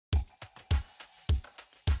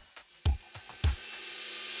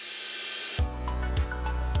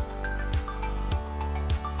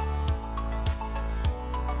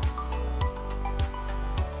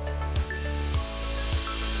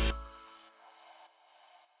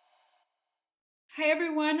Hi,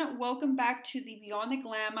 everyone. Welcome back to the Beyond the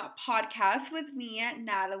Glam podcast with me,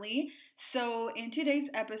 Natalie. So, in today's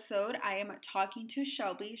episode, I am talking to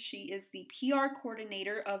Shelby. She is the PR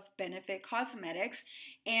coordinator of Benefit Cosmetics.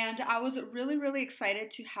 And I was really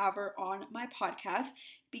excited to have her on my podcast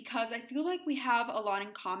because I feel like we have a lot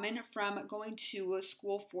in common from going to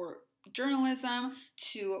school for journalism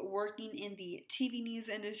to working in the TV news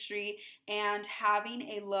industry and having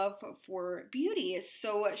a love for beauty.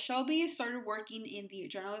 So Shelby started working in the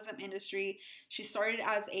journalism industry. She started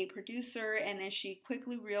as a producer and then she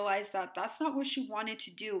quickly realized that that's not what she wanted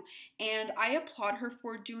to do. And I applaud her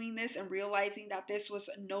for doing this and realizing that this was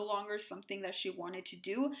no longer something that she wanted to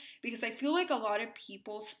do because I feel like a lot of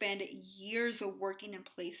people spend years of working in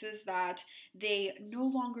places that they no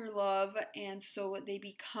longer love and so they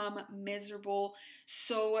become miserable.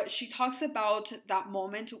 So she talks about that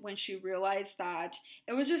moment when she realized that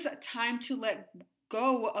it was just time to let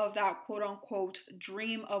go of that quote unquote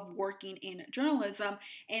dream of working in journalism.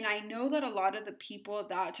 And I know that a lot of the people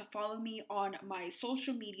that follow me on my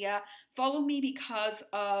social media follow me because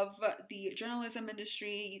of the journalism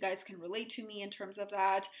industry. You guys can relate to me in terms of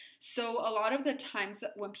that. So a lot of the times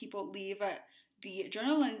when people leave the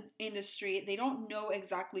journalism industry, they don't know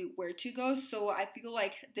exactly where to go. So I feel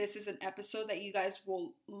like this is an episode that you guys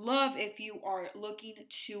will love if you are looking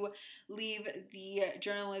to leave the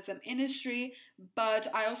journalism industry. But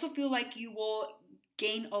I also feel like you will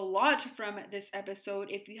gain a lot from this episode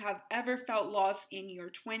if you have ever felt lost in your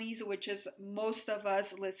 20s, which is most of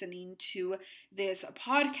us listening to this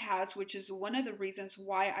podcast, which is one of the reasons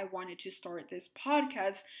why I wanted to start this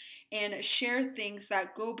podcast and share things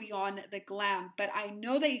that go beyond the glam. But I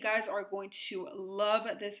know that you guys are going to love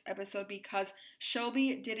this episode because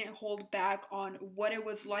Shelby didn't hold back on what it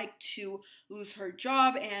was like to lose her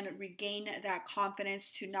job and regain that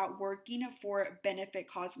confidence to not working for Benefit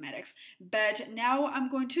Cosmetics. But now I'm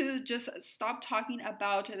going to just stop talking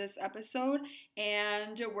about this episode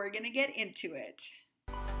and we're going to get into it.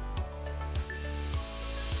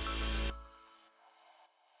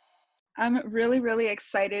 I'm really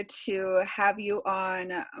excited to have you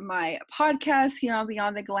on my podcast here on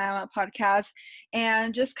Beyond the Glam podcast.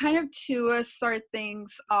 And just kind of to start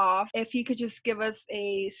things off, if you could just give us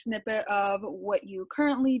a snippet of what you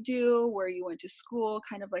currently do, where you went to school,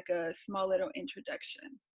 kind of like a small little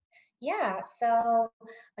introduction. Yeah, so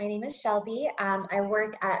my name is Shelby. I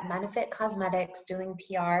work at Benefit Cosmetics doing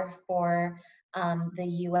PR for the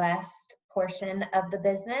US portion of the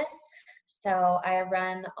business. So I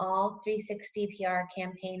run all 360 PR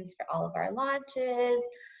campaigns for all of our launches,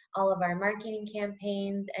 all of our marketing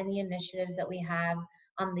campaigns, any initiatives that we have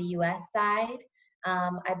on the US side.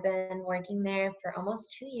 I've been working there for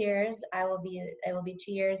almost 2 years. It will be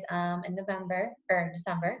 2 years in November or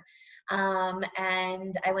December.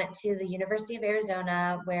 And I went to the University of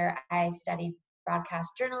Arizona where I studied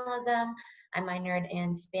broadcast journalism. I minored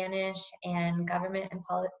in Spanish and government and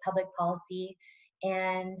public policy.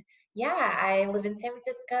 And yeah, I live in San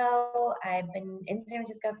Francisco. I've been in San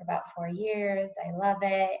Francisco for about 4 years. I love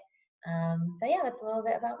it. So yeah, that's a little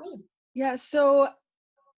bit about me. Yeah, so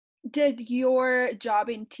did your job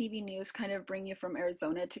in TV news kind of bring you from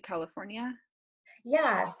Arizona to California?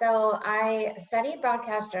 Yeah, so I studied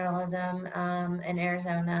broadcast journalism in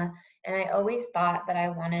Arizona, and I always thought that I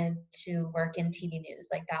wanted to work in TV news.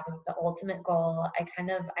 Like that was the ultimate goal.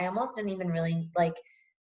 I almost didn't even really like,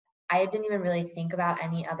 I didn't even really think about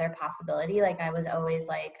any other possibility. Like I was always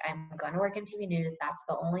like, I'm going to work in TV news. That's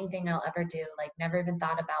the only thing I'll ever do. Like never even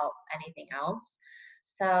thought about anything else.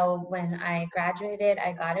 So when I graduated,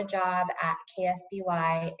 I got a job at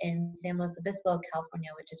KSBY in San Luis Obispo, California,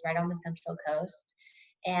 which is right on the Central Coast.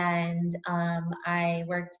 And I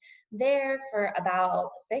worked there for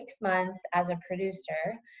about 6 months as a producer.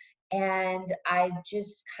 And I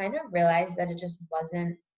just kind of realized that it just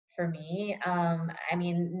wasn't for me. I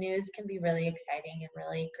mean, news can be really exciting and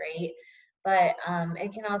really great, but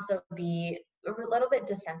it can also be a little bit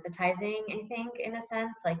desensitizing, I think, in a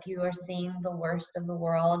sense. Like you are seeing the worst of the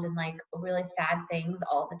world and like really sad things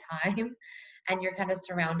all the time. And you're kind of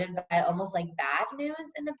surrounded by almost like bad news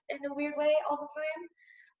in a weird way all the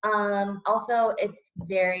time. Also, it's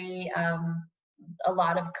very a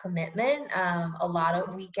lot of commitment, a lot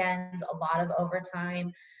of weekends, a lot of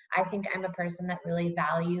overtime. I think I'm a person that really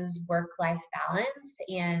values work-life balance,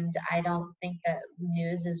 and I don't think that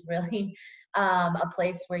news is really a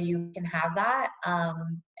place where you can have that,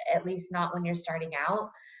 at least not when you're starting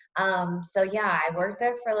out. So yeah, I worked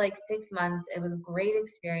there for like 6 months. It was a great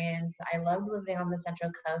experience. I loved living on the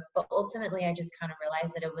Central Coast, but ultimately I just kind of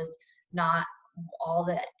realized that it was not all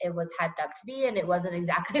that it was hyped up to be, and it wasn't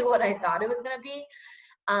exactly what I thought it was going to be.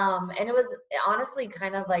 And it was honestly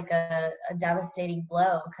kind of like a devastating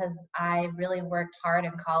blow because I really worked hard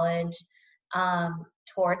in college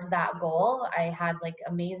towards that goal. I had like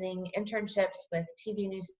amazing internships with TV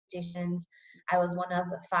news stations. I was one of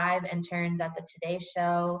 5 interns at the Today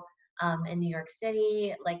Show in New York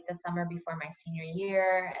City, like the summer before my senior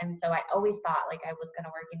year. And so I always thought like I was going to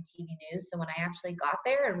work in TV news. So when I actually got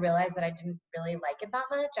there and realized that I didn't really like it that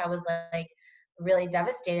much, I was like, really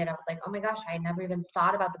devastated. I was like, oh my gosh, I never even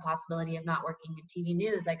thought about the possibility of not working in TV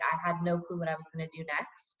news. Like I had no clue what I was going to do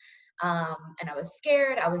next. And I was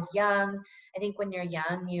scared. I was young. I think when you're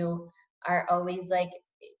young, you are always like,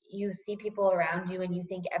 you see people around you and you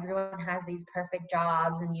think everyone has these perfect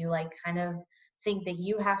jobs and you like kind of think that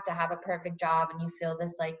you have to have a perfect job and you feel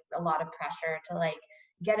this like a lot of pressure to like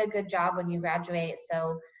get a good job when you graduate.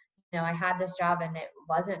 So I had this job and it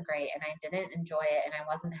wasn't great and I didn't enjoy it and I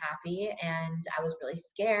wasn't happy and I was really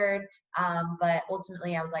scared. But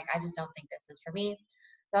ultimately I was like, I just don't think this is for me.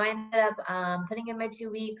 So I ended up putting in my 2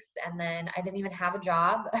 weeks and then I didn't even have a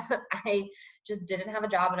job. I just didn't have a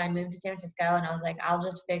job and I moved to San Francisco and I was like, I'll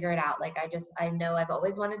just figure it out. Like I know I've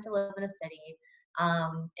always wanted to live in a city.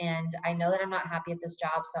 And I know that I'm not happy at this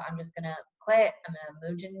job. So I'm just going to quit. I'm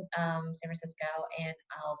going to move to San Francisco and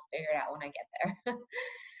I'll figure it out when I get there.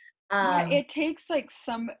 Yeah, Um, it takes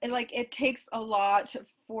it takes a lot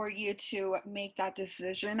for you to make that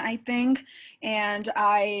decision, I think. And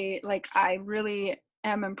I really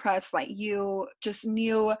am impressed. Like you just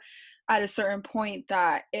knew at a certain point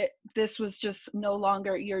that this was just no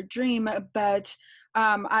longer your dream. But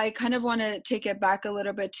I kind of want to take it back a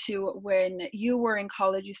little bit to when you were in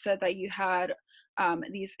college. You said that you had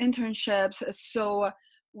these internships. So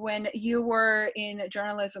when you were in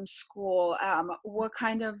journalism school, what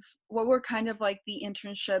were kind of like the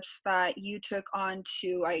internships that you took on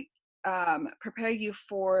to like prepare you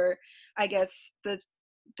for, I guess, the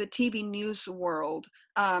TV news world?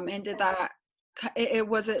 And did that it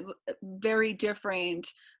was it very different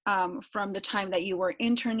from the time that you were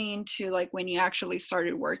interning to like when you actually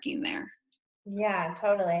started working there? yeah,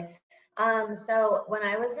 totally. So when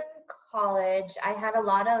I was in college, I had a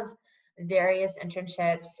lot of various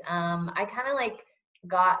internships. I kind of like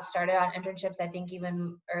got started on internships, I think,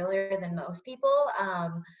 even earlier than most people.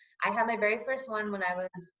 I had my very first one when I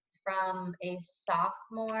was from a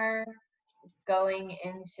sophomore going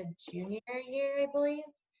into junior year, I believe.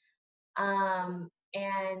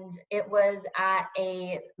 And it was at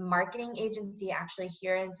a marketing agency actually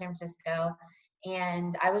here in San Francisco.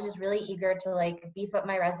 And I was just really eager to like beef up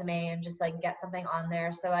my resume and just like get something on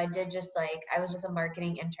there. So I did just like, I was just a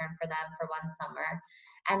marketing intern for them for one summer.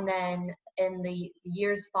 And then in the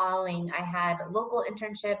years following, I had local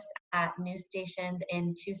internships at news stations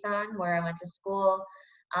in Tucson where I went to school.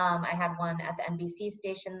 I had one at the NBC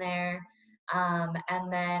station there.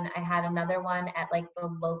 And then I had another one at like the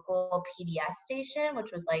local PBS station,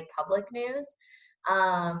 which was like public news,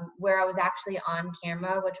 where I was actually on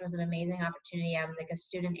camera, which was an amazing opportunity. I was like a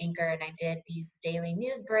student anchor and I did these daily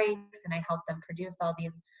news breaks and I helped them produce all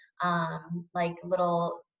these like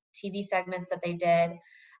little TV segments that they did.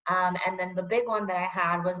 And then the big one that I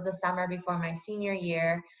had was the summer before my senior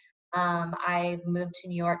year. I moved to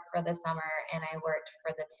New York for the summer and I worked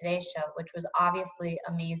for the Today Show, which was obviously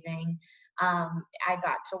amazing. I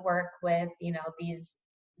got to work with, these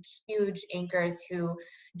huge anchors who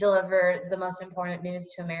deliver the most important news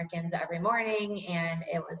to Americans every morning. And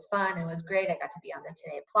it was fun. It was great. I got to be on the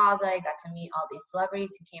Today Plaza. I got to meet all these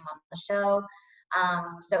celebrities who came on the show.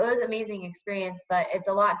 So it was an amazing experience, but it's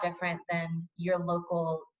a lot different than your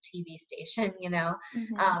local TV station,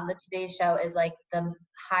 Hmm. The Today Show is like the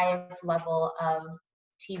highest level of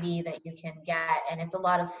TV that you can get. And it's a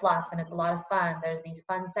lot of fluff and it's a lot of fun. There's these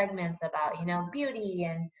fun segments about, beauty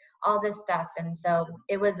and all this stuff. And so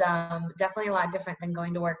it was definitely a lot different than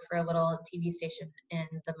going to work for a little TV station in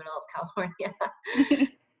the middle of California.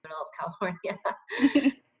 Middle of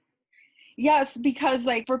California. Yes, because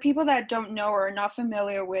like for people that don't know or are not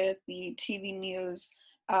familiar with the TV news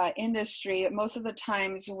industry, most of the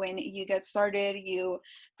times when you get started, you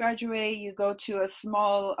graduate, you go to a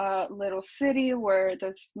small little city where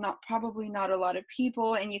there's probably not a lot of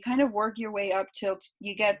people, and you kind of work your way up till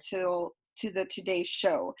you get to the Today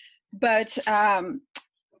Show. But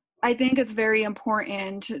I think it's very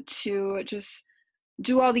important to just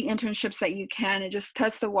do all the internships that you can and just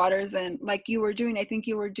test the waters. And like you were doing, I think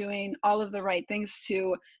you were doing all of the right things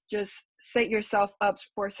to just set yourself up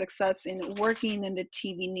for success in working in the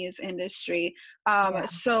TV news industry. Yeah.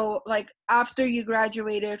 So like after you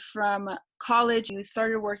graduated from college, you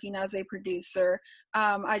started working as a producer.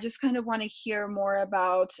 I just kind of want to hear more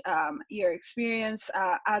about your experience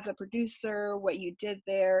as a producer, what you did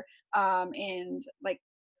there, and like,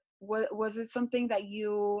 what was it something that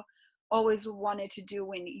you always wanted to do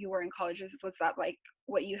when you were in college? Was that like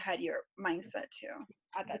what you had your mindset to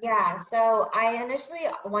at that Yeah, time? so I initially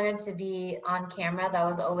wanted to be on camera. That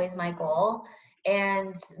was always my goal.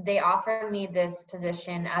 And they offered me this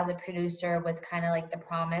position as a producer with kind of like the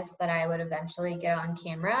promise that I would eventually get on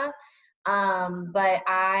camera. But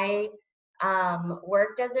I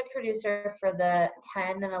worked as a producer for the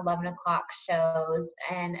 10 and 11 o'clock shows.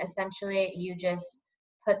 And essentially, you just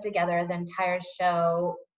put together the entire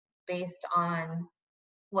show based on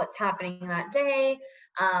what's happening that day,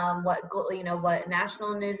 what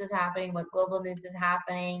national news is happening, what global news is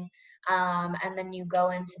happening, and then you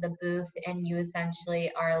go into the booth and you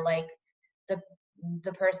essentially are like the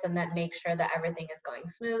the person that makes sure that everything is going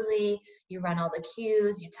smoothly. You run all the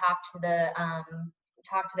cues. You talk to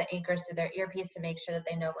the anchors through their earpiece to make sure that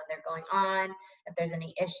they know when they're going on. If there's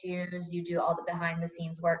any issues, you do all the behind the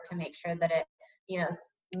scenes work to make sure that it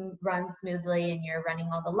runs smoothly and you're running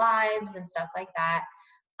all the lives and stuff like that.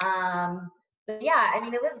 But yeah, I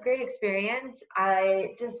mean, it was a great experience. I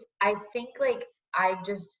think like I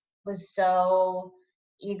just was so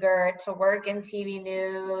eager to work in TV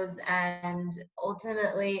news, and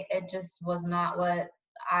ultimately it just was not what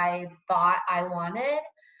I thought I wanted.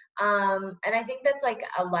 And I think that's like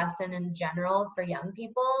a lesson in general for young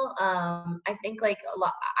people. I think like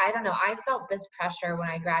I don't know, I felt this pressure when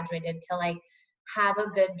I graduated to like have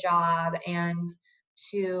a good job and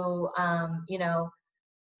to,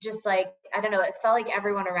 just like I don't know, it felt like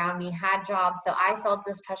everyone around me had jobs, so I felt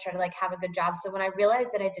this pressure to like have a good job. So when I realized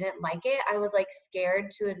that I didn't like it, I was like scared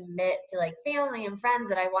to admit to like family and friends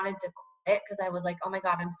that I wanted to quit, because I was like, oh my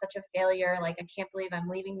god, I'm such a failure, like I can't believe I'm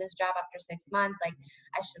leaving this job after 6 months, like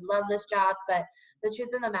I should love this job. But the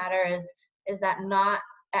truth of the matter is that not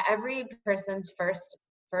every person's first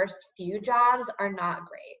few jobs are not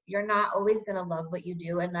great. You're not always going to love what you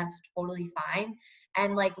do, and that's totally fine.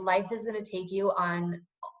 And like life is going to take you on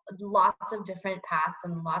lots of different paths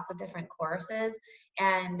and lots of different courses,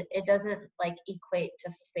 and it doesn't like equate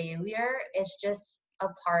to failure. It's just a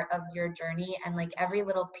part of your journey, and like every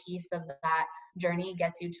little piece of that journey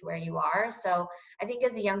gets you to where you are. So I think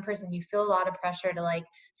as a young person you feel a lot of pressure to like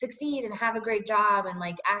succeed and have a great job and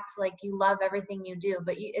like act like you love everything you do,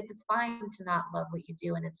 but it's fine to not love what you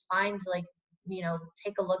do, and it's fine to like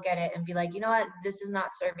take a look at it and be like, you know what, this is not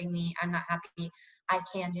serving me, I'm not happy, I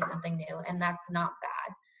can do something new, and that's not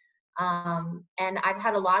bad. And I've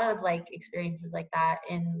had a lot of like experiences like that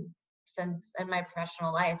since in my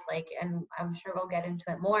professional life, like, and I'm sure we'll get into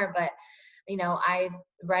it more, but I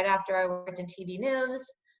right after I worked in TV news,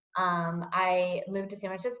 I moved to San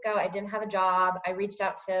Francisco. I didn't have a job. I reached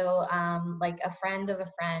out to like a friend of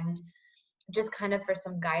a friend, just kind of for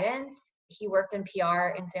some guidance. He worked in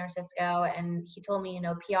PR in San Francisco, and he told me,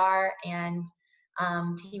 PR and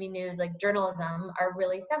TV news, like journalism, are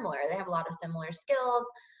really similar. They have a lot of similar skills.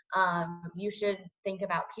 You should think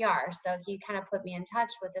about PR. So he kind of put me in touch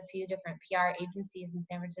with a few different PR agencies in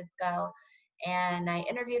San Francisco. And I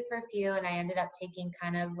interviewed for a few, and I ended up taking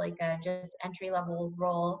kind of like a just entry level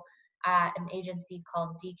role at an agency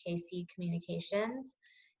called DKC Communications.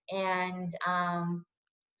 And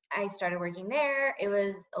I started working there. It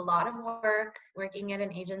was a lot of work. Working at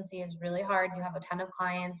an agency is really hard. You have a ton of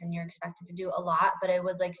clients and you're expected to do a lot, but it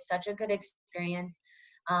was like such a good experience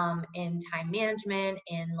in time management,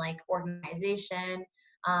 in like organization,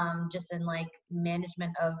 just in like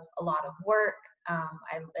management of a lot of work.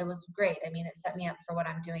 It was great. I mean, it set me up for what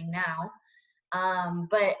I'm doing now.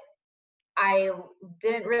 But I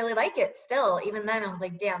didn't really like it still. Even then, I was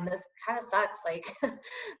like, damn, this kind of sucks. Like,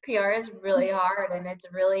 PR is really hard, and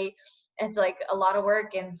it's like a lot of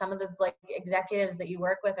work. And some of the like executives that you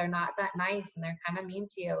work with are not that nice, and they're kind of mean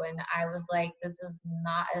to you. And I was like, this is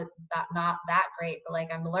not that great, but like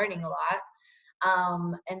I'm learning a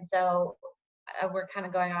lot. And so we're kind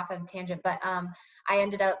of going off on a tangent, but I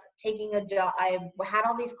ended up taking a job. I had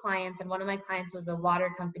all these clients, and one of my clients was a water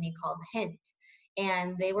company called Hint,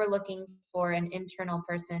 and they were looking for an internal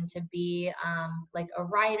person to be like a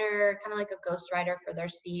writer, kind of like a ghost writer for their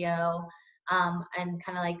CEO, and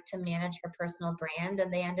kind of like to manage her personal brand.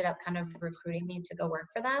 And they ended up kind of recruiting me to go work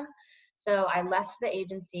for them. So I left the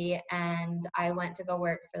agency and I went to go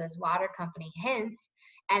work for this water company, Hint.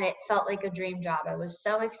 and it felt like a dream job. I was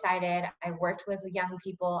so excited. I worked with young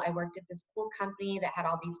people. I worked at this cool company that had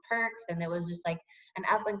all these perks, and it was just like an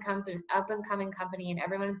up and coming company, and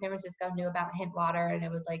everyone in San Francisco knew about Hint Water, and it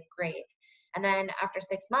was like great. And then after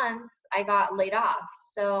 6 months, I got laid off.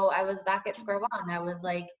 So I was back at square one. I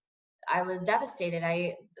was devastated.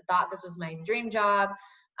 I thought this was my dream job.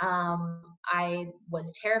 I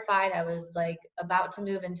was terrified. I was like about to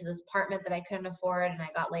move into this apartment that I couldn't afford, and I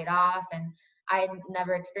got laid off. And I had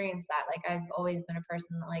never experienced that. Like, I've always been a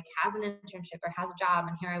person that like has an internship or has a job,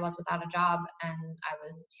 and here I was without a job, and I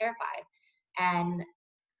was terrified. And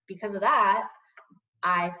because of that,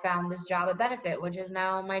 I found this job at Benefit, which is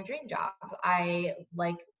now my dream job. I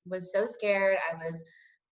like was so scared. I was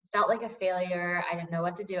felt like a failure. I didn't know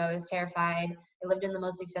what to do. I was terrified. I lived in the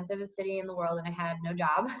most expensive city in the world, and I had no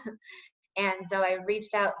job. And so I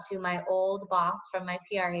reached out to my old boss from my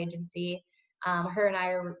PR agency. Her and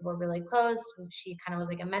I were really close. She kind of was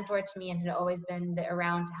like a mentor to me and had always been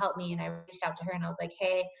around to help me. And I reached out to her and I was like,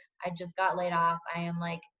 hey, I just got laid off. I am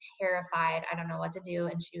like terrified. I don't know what to do.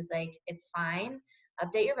 And she was like, it's fine.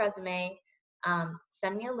 Update your resume.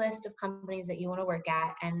 Send me a list of companies that you want to work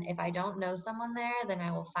at. And if I don't know someone there, then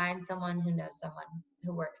I will find someone who knows someone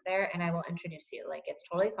who works there and I will introduce you. Like, it's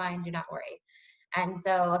totally fine. Do not worry. And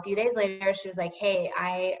so a few days later, she was like, hey,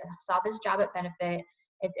 I saw this job at Benefit.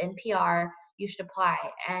 It's in PR. You should apply.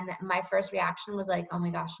 And my first reaction was like, oh my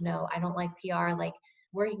gosh, no, I don't like PR. Like,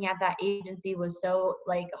 working at that agency was so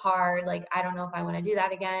like hard. Like, I don't know if I want to do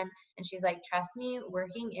that again. And she's like, trust me,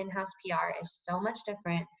 working in-house PR is so much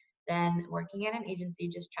different than working at an agency.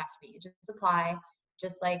 Just trust me. Just apply.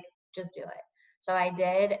 Just do it. So I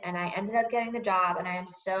did, and I ended up getting the job, and I am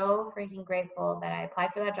so freaking grateful that I applied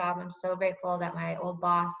for that job. I'm so grateful that my old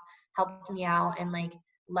boss helped me out and like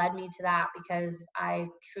led me to that, because I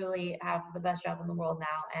truly have the best job in the world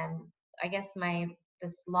now. And I guess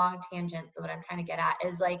this long tangent that what I'm trying to get at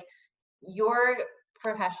is like, your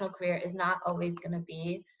professional career is not always going to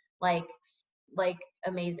be like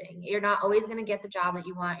amazing. You're not always going to get the job that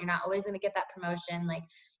you want. You're not always going to get that promotion. Like,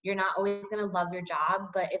 you're not always going to love your job,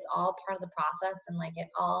 but it's all part of the process, and like it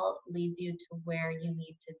all leads you to where you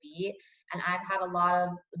need to be. And I've had a lot of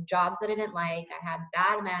jobs that I didn't like. I had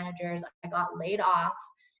bad managers. I got laid off,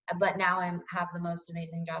 but now I have the most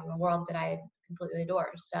amazing job in the world that I completely adore.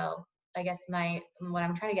 So I guess what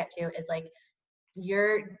I'm trying to get to is like,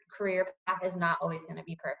 your career path is not always going to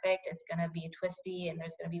be perfect. It's going to be twisty and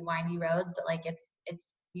there's going to be windy roads, but like it's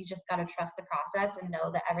you just got to trust the process and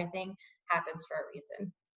know that everything happens for a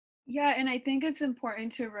reason. Yeah, and I think it's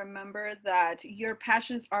important to remember that your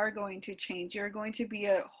passions are going to change. You're going to be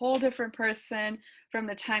a whole different person from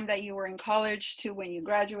the time that you were in college to when you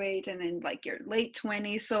graduate and then like your late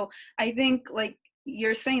 20s. So I think like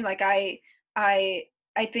you're saying, like I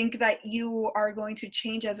I think that you are going to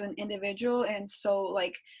change as an individual, and so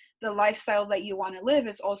like the lifestyle that you want to live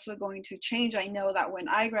is also going to change. I know that when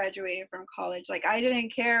I graduated from college, like I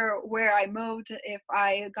didn't care where I moved if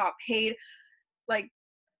I got paid like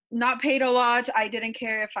not paid a lot. I didn't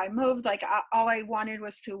care if I moved. Like all I wanted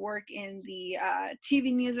was to work in the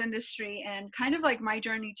TV news industry, and kind of like my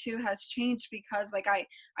journey too has changed because like I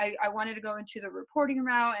wanted to go into the reporting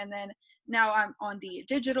route, and then now I'm on the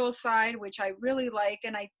digital side, which I really like,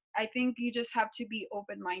 and I think you just have to be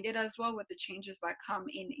open-minded as well with the changes that come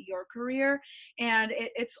in your career, and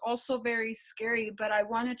it's also very scary. But I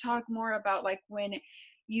want to talk more about like when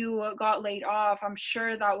you got laid off. I'm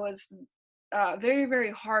sure that was very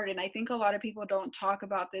very hard, and I think a lot of people don't talk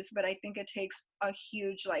about this, but I think it takes a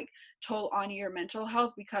huge like toll on your mental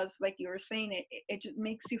health because like you were saying, it just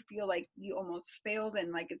makes you feel like you almost failed,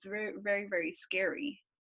 and like it's very very very scary.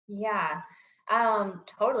 Yeah,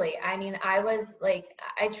 totally. I mean, I was like,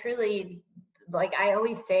 I truly, like, I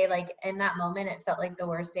always say, like, in that moment, it felt like the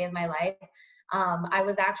worst day of my life. I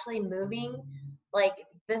was actually moving, like,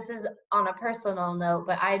 this is on a personal note,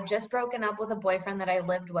 but I had just broken up with a boyfriend that I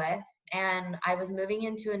lived with, and I was moving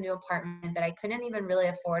into a new apartment that I couldn't even really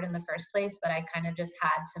afford in the first place, but I kind of just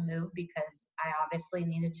had to move because I obviously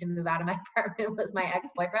needed to move out of my apartment with my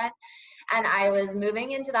ex-boyfriend. And I was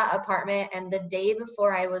moving into that apartment, and the day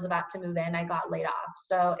before I was about to move in, I got laid off.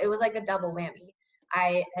 So it was like a double whammy.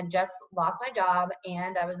 I had just lost my job,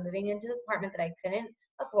 and I was moving into this apartment that I couldn't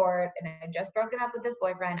afford, and I had just broken up with this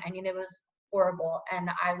boyfriend. I mean, it was horrible, and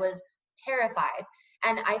I was terrified.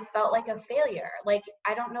 And I felt like a failure. Like,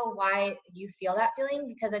 I don't know why you feel that feeling,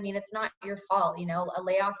 because I mean, it's not your fault. You know, a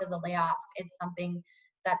layoff is a layoff. It's something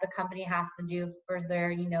that the company has to do for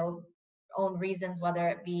their, own reasons, whether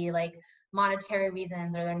it be like monetary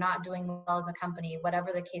reasons or they're not doing well as a company,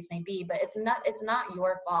 whatever the case may be. But it's not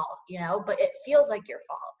your fault, but it feels like your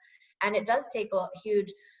fault. and it does take a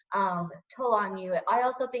huge toll on you. I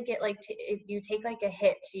also think it like if you take like a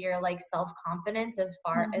hit to your like self-confidence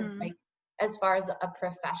Mhm. as far as a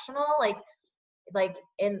professional, like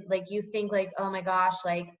in like you think like, oh my gosh,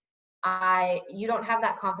 like you don't have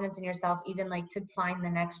that confidence in yourself even like to find the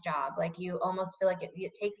next job. Like you almost feel like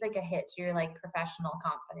it takes like a hit to your like professional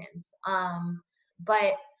confidence.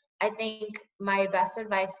 But I think my best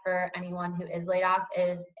advice for anyone who is laid off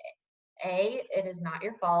is it is not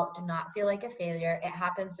your fault. Do not feel like a failure. It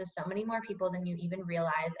happens to so many more people than you even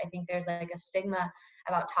realize. I think there's like a stigma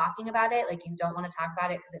about talking about it. Like you don't want to talk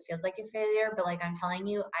about it because it feels like a failure. But like I'm telling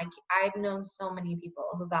you, I've known so many people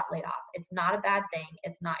who got laid off. It's not a bad thing.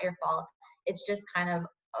 It's not your fault. It's just kind of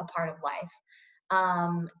a part of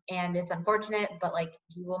life. And it's unfortunate, but like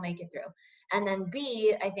you will make it through. And then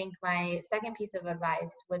B, I think my second piece of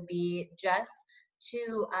advice would be just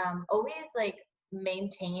to always like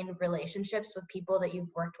maintain relationships with people that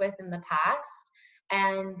you've worked with in the past,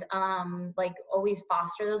 and like always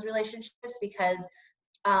foster those relationships, because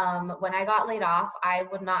when I got laid off, I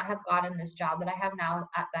would not have gotten this job that I have now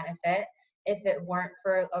at Benefit if it weren't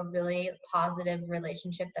for a really positive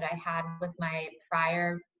relationship that I had with my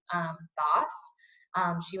prior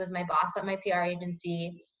boss. She was my boss at my PR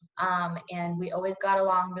agency, and we always got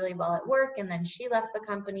along really well at work. And then she left the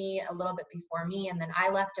company a little bit before me, and then I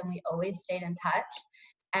left, and we always stayed in touch.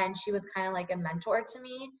 And she was kind of like a mentor to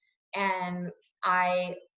me. And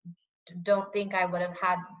I don't think I would have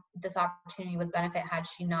had this opportunity with Benefit had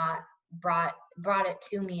she not brought it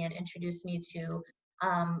to me and introduced me to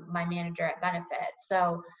my manager at Benefit.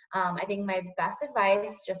 So I think my best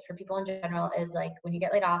advice, just for people in general, is like when you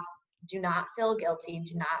get laid off, do not feel guilty,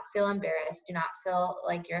 do not feel embarrassed, do not feel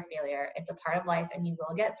like you're a failure. It's a part of life, and you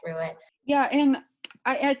will get through it. Yeah, and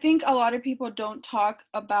I think a lot of people don't talk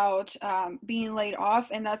about being laid off,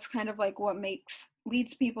 and that's kind of like what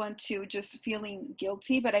leads people into just feeling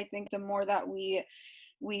guilty. But I think the more that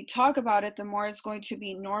we talk about it, the more it's going to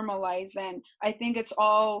be normalized. And I think it's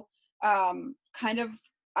all kind of,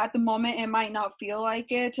 at the moment it might not feel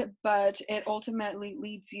like it, but it ultimately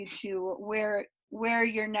leads you to where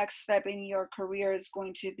your next step in your career is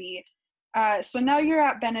going to be. So now you're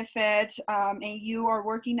at Benefit, and you are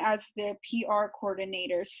working as the PR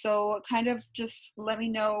coordinator. So kind of just let me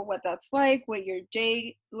know what that's like, what your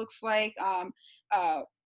day looks like, uh,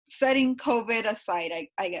 setting COVID aside,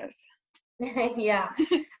 I guess. Yeah.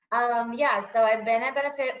 Yeah, so I've been at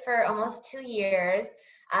Benefit for almost 2 years.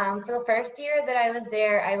 For the first year that I was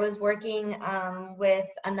there, I was working with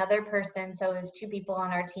another person. So it was two people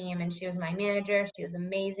on our team, and she was my manager. She was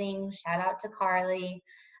amazing. Shout out to Carly.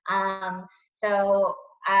 So,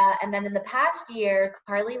 and then in the past year,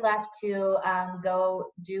 Carly left to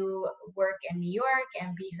go do work in New York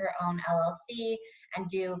and be her own LLC and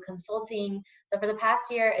do consulting. So for the past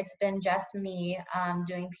year, it's been just me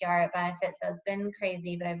doing PR at Benefit. So it's been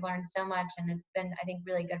crazy, but I've learned so much, and it's been, I think,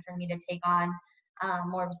 really good for me to take on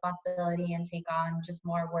more responsibility and take on just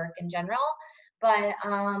more work in general. But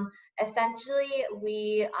essentially,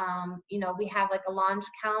 we have like a launch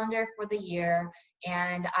calendar for the year,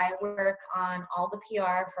 and I work on all the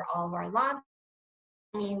PR for all of our launch,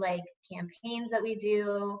 any like campaigns that we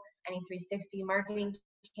do, any 360 marketing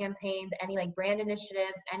campaigns, any like brand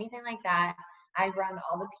initiatives, anything like that. I run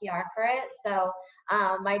all the PR for it. So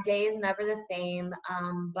my day is never the same,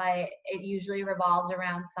 but it usually revolves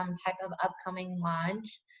around some type of upcoming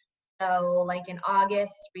launch. So, like in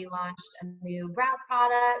August, we launched a new brow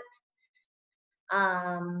product.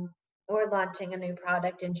 We're launching a new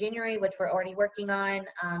product in January, which we're already working on,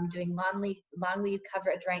 doing long lead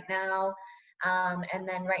coverage right now. And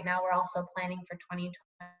then right now we're also planning for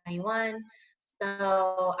 2021.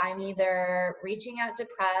 So I'm either reaching out to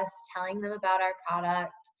press, telling them about our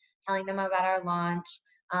product, telling them about our launch.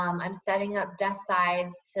 I'm setting up desk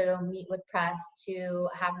sides to meet with press to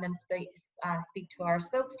have them speak to our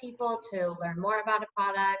spokespeople to learn more about a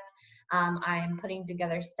product. I'm putting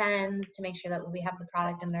together sends to make sure that we have the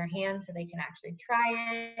product in their hands so they can actually try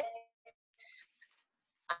it.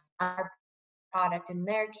 Our product in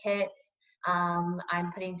their kits.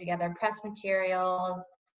 I'm putting together press materials,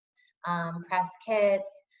 press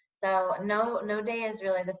kits. So no day is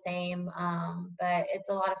really the same, but it's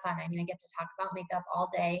a lot of fun. I mean, I get to talk about makeup all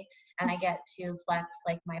day, and I get to flex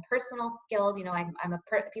like my personal skills. You know, I'm a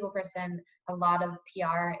people person. A lot of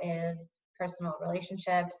PR is personal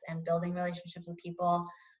relationships and building relationships with people.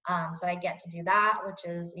 So I get to do that, which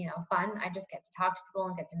is fun. I just get to talk to people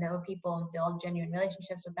and get to know people and build genuine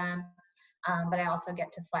relationships with them. But I also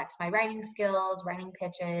get to flex my writing skills, writing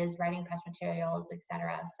pitches, writing press materials,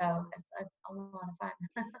 etc. So it's a lot of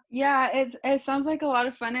fun. Yeah, it sounds like a lot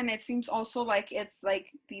of fun, and it seems also like it's like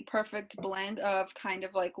the perfect blend of kind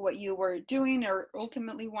of like what you were doing or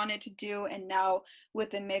ultimately wanted to do, and now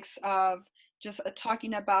with a mix of just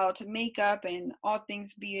talking about makeup and all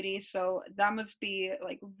things beauty. So that must be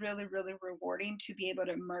like really, really rewarding to be able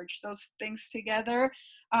to merge those things together.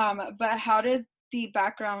 But how did the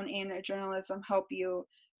background in journalism help you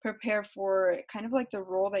prepare for kind of like the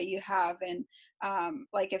role that you have? And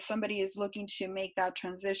like if somebody is looking to make that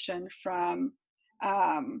transition from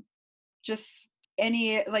um, just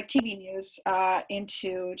any like TV news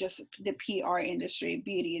into just the PR industry,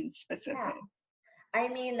 beauty in Yeah. specific. I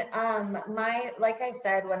mean, like I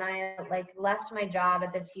said, when I like left my job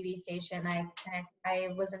at the TV station, I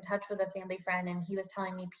was in touch with a family friend, and he was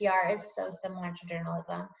telling me PR is so similar to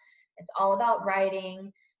journalism. It's all about writing.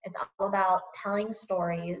 It's all about telling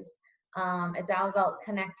stories. It's all about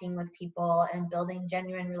connecting with people and building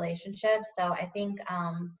genuine relationships. So I think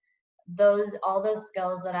all those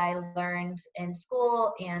skills that I learned in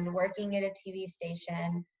school and working at a TV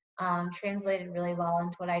station translated really well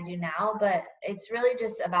into what I do now. But it's really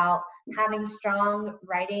just about having strong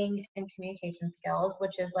writing and communication skills,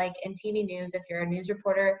 which is like in TV news, if you're a news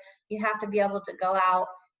reporter, you have to be able to go out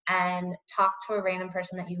and talk to a random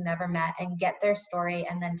person that you've never met and get their story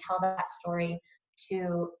and then tell that story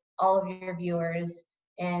to all of your viewers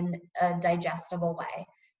in a digestible way.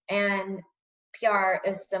 And PR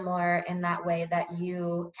is similar in that way that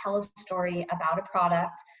you tell a story about a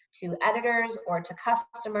product to editors or to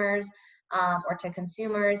customers or to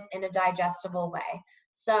consumers in a digestible way.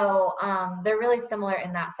 So they're really similar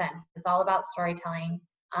in that sense. It's all about storytelling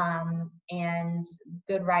and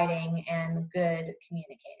good writing and good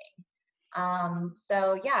communicating.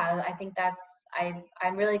 So yeah, I think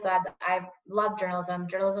I'm really glad that I love journalism.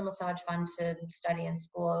 Journalism was so much fun to study in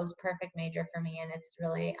school. It was a perfect major for me, and it's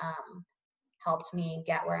really helped me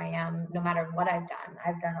get where I am no matter what I've done.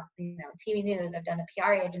 I've done, TV news, I've done a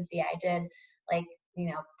PR agency, I did like,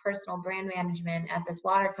 personal brand management at this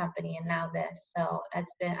water company and now this. So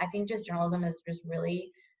I think just journalism is just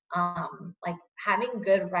really, like having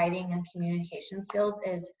good writing and communication skills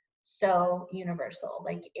is so universal.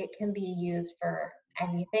 Like it can be used for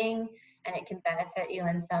anything and it can benefit you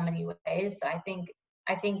in so many ways. So I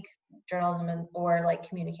think journalism or like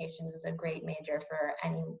communications is a great major for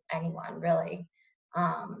anyone really.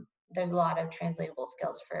 There's a lot of translatable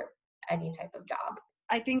skills for any type of job.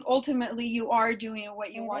 I think ultimately you are doing what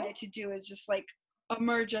Are you you there? wanted to do is just like a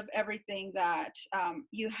merge of everything that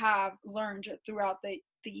you have learned throughout the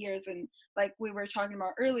years. And like we were talking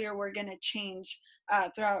about earlier, we're going to change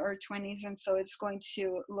throughout our 20s. And so it's going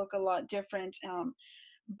to look a lot different.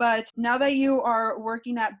 But now that you are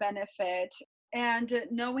working at Benefit and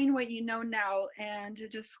knowing what you know now and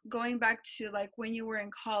just going back to like when you were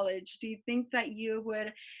in college, do you think that you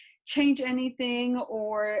would change anything,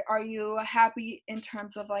 or are you happy in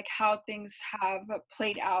terms of like how things have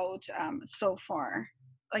played out so far?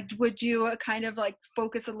 Like would you kind of like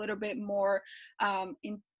focus a little bit more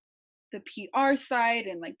in the PR side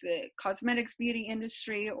and like the cosmetics beauty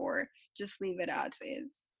industry, or just leave it as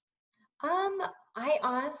is? Um, I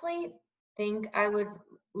honestly think I would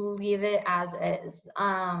leave it as is.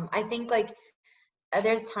 I think like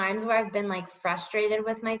there's times where I've been like frustrated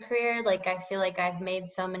with my career. Like I feel like I've made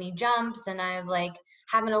so many jumps and I've like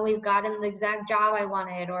haven't always gotten the exact job I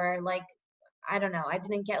wanted, or like I don't know, I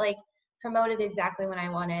didn't get like promoted exactly when I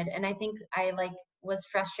wanted. And I think I like was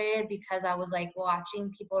frustrated because I was like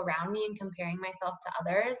watching people around me and comparing myself to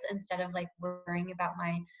others instead of like worrying about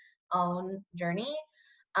my own journey.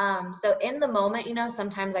 So in the moment,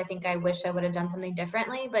 sometimes I think I wish I would have done something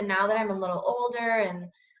differently, but now that I'm a little older and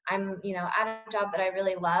I'm, at a job that I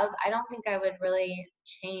really love, I don't think I would really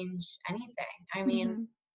change anything. I mean, Hmm.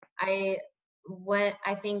 I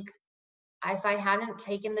I think if I hadn't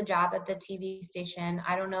taken the job at the TV station,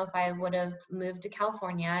 I don't know if I would have moved to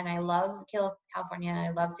California, and I love California and I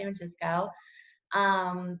love San Francisco.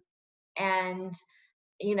 Um, and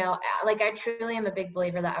like I truly am a big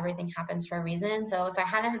believer that everything happens for a reason. So if I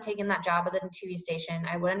hadn't have taken that job at the TV station,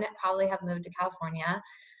 I wouldn't probably have moved to California.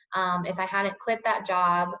 If I hadn't quit that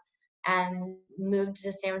job and moved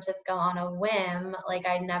to San Francisco on a whim, like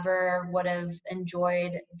I never would have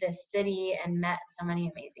enjoyed this city and met so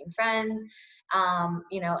many amazing friends.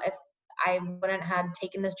 If I wouldn't have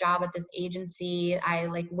taken this job at this agency, I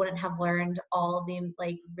like wouldn't have learned all the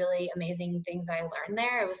like really amazing things that I learned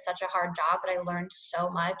there. It was such a hard job, but I learned so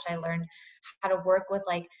much. I learned how to work with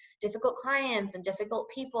like difficult clients and difficult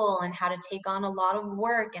people and how to take on a lot of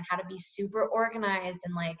work and how to be super organized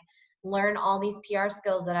and like learn all these PR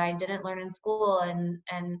skills that I didn't learn in school and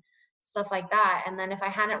stuff like that. And then if I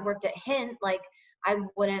hadn't worked at Hint, like I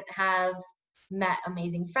wouldn't have met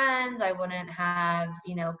amazing friends. I wouldn't have,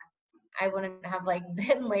 I wouldn't have like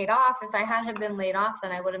been laid off. If I hadn't been laid off,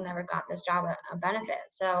 then I would have never got this job a benefit.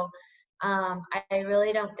 So I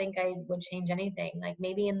really don't think I would change anything. Like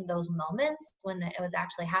maybe in those moments when it was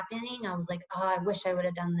actually happening, I was like, oh, I wish I would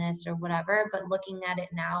have done this or whatever. But looking at it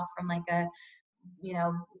now from like a,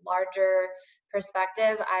 larger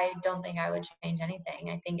perspective, I don't think I would change anything.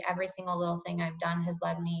 I think every single little thing I've done has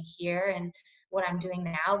led me here, and what I'm doing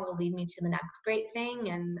now will lead me to the next great thing.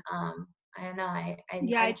 And I don't know.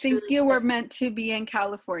 Yeah, I I think truly you were feel. meant to be in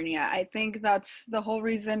California. I think that's the whole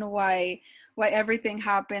reason why everything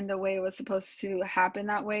happened the way it was supposed to happen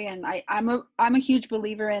that way. And I'm a huge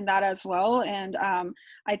believer in that as well. And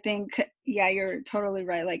I think yeah, you're totally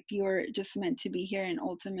right. Like you were just meant to be here and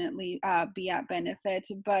ultimately be at Benefit.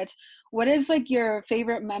 But what is like your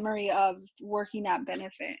favorite memory of working at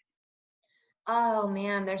Benefit? Oh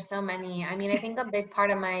man, there's so many. I mean, I think a big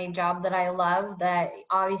part of my job that I love that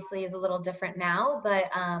obviously is a little different now, but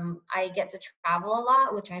I get to travel a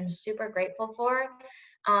lot, which I'm super grateful for.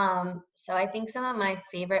 So I think some of my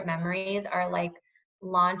favorite memories are like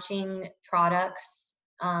launching products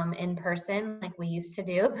in person, like we used to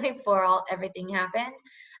do before everything happened.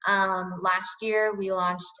 Last year, we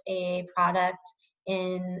launched a product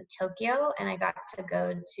in Tokyo, and I got to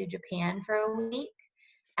go to Japan for a week,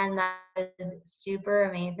 and that is super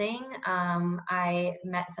amazing. I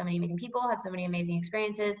met so many amazing people, had so many amazing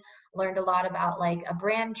experiences, learned a lot about like a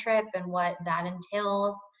brand trip and what that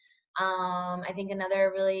entails. I think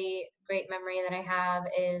another really great memory that I have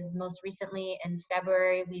is most recently in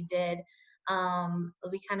February we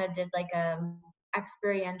kind of did like a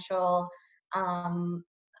experiential um,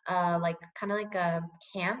 like kind of like a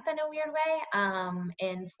camp in a weird way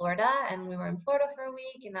in Florida, and we were in Florida for a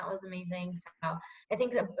week, and that was amazing. So I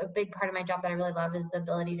think a big part of my job that I really love is the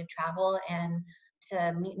ability to travel and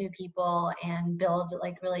to meet new people and build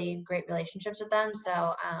like really great relationships with them.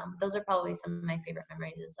 So those are probably some of my favorite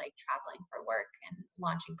memories, is like traveling for work and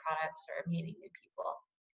launching products or meeting new people.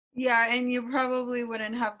 Yeah, and you probably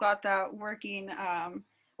wouldn't have got that working,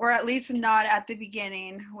 or at least not at the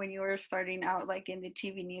beginning when you were starting out, like in the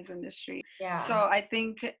TV news industry. So Yeah. I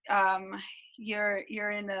think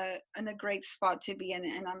you're in a great spot to be in,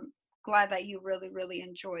 and I'm glad that you really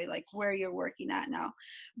enjoy like where you're working at now.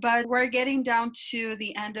 But we're getting down to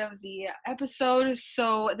the end of the episode,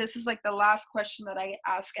 so this is like the last question that I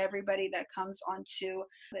ask everybody that comes onto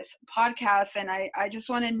this podcast, and I just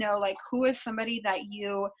want to know like who is somebody that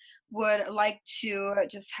you would like to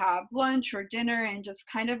just have lunch or dinner and just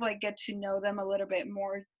kind of like get to know them a little bit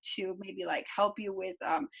more to maybe like help you with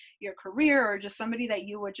your career, or just somebody that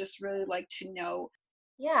you would just really like to know.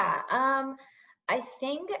 Yeah. I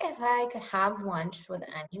think if I could have lunch with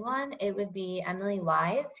anyone, it would be Emily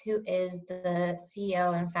Wise, who is the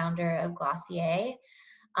CEO and founder of Glossier.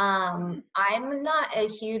 I'm not a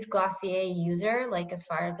huge Glossier user, like as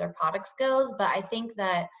far as their products goes, but I think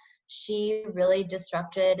that she really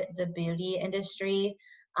disrupted the beauty industry.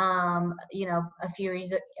 A few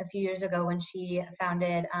years ago when she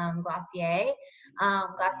founded Glossier,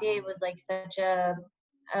 Glossier was like such a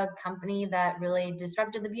company that really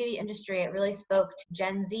disrupted the beauty industry. It really spoke to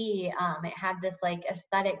Gen Z. It had this like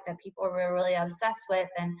aesthetic that people were really obsessed with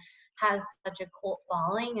and has such a cult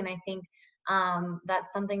following. And I think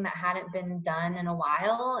that's something that hadn't been done in a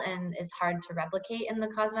while and is hard to replicate in the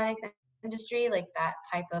cosmetics industry. Like that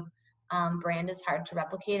type of brand is hard to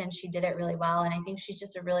replicate, and she did it really well. And I think she's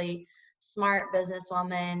just a really smart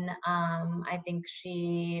businesswoman. I think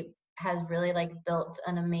she has really like built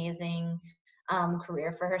an amazing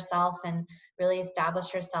career for herself and really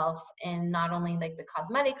established herself in not only like the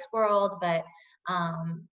cosmetics world, but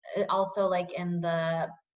also like in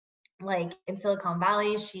Silicon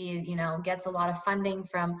Valley. She, gets a lot of funding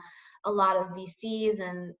from a lot of VCs,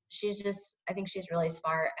 and I think she's really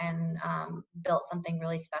smart and built something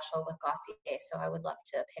really special with Glossier. So I would love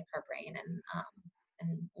to pick her brain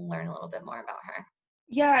and learn a little bit more about her.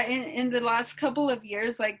 Yeah, in the last couple of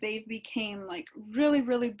years, like they've became like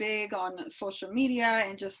really big on social media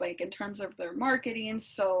and just like in terms of their marketing.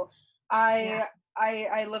 So Yeah. I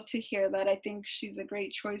I love to hear that. I think she's a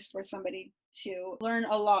great choice for somebody to learn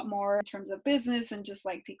a lot more in terms of business and just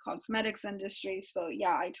like the cosmetics industry. So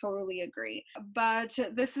yeah, I totally agree. But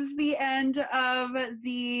this is the end of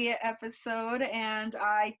the episode, and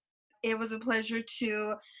I it was a pleasure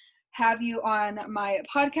to have you on my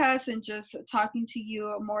podcast and just talking to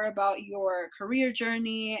you more about your career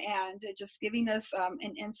journey and just giving us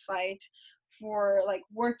an insight for like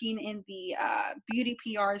working in the beauty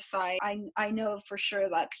PR side. I know for sure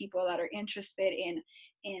that people that are interested in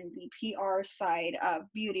the PR side of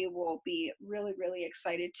beauty will be really, really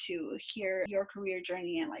excited to hear your career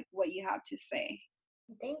journey and like what you have to say.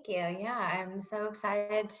 Thank you. Yeah, I'm so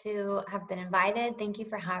excited to have been invited. Thank you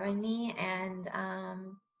for having me. And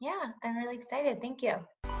yeah, I'm really excited. Thank you.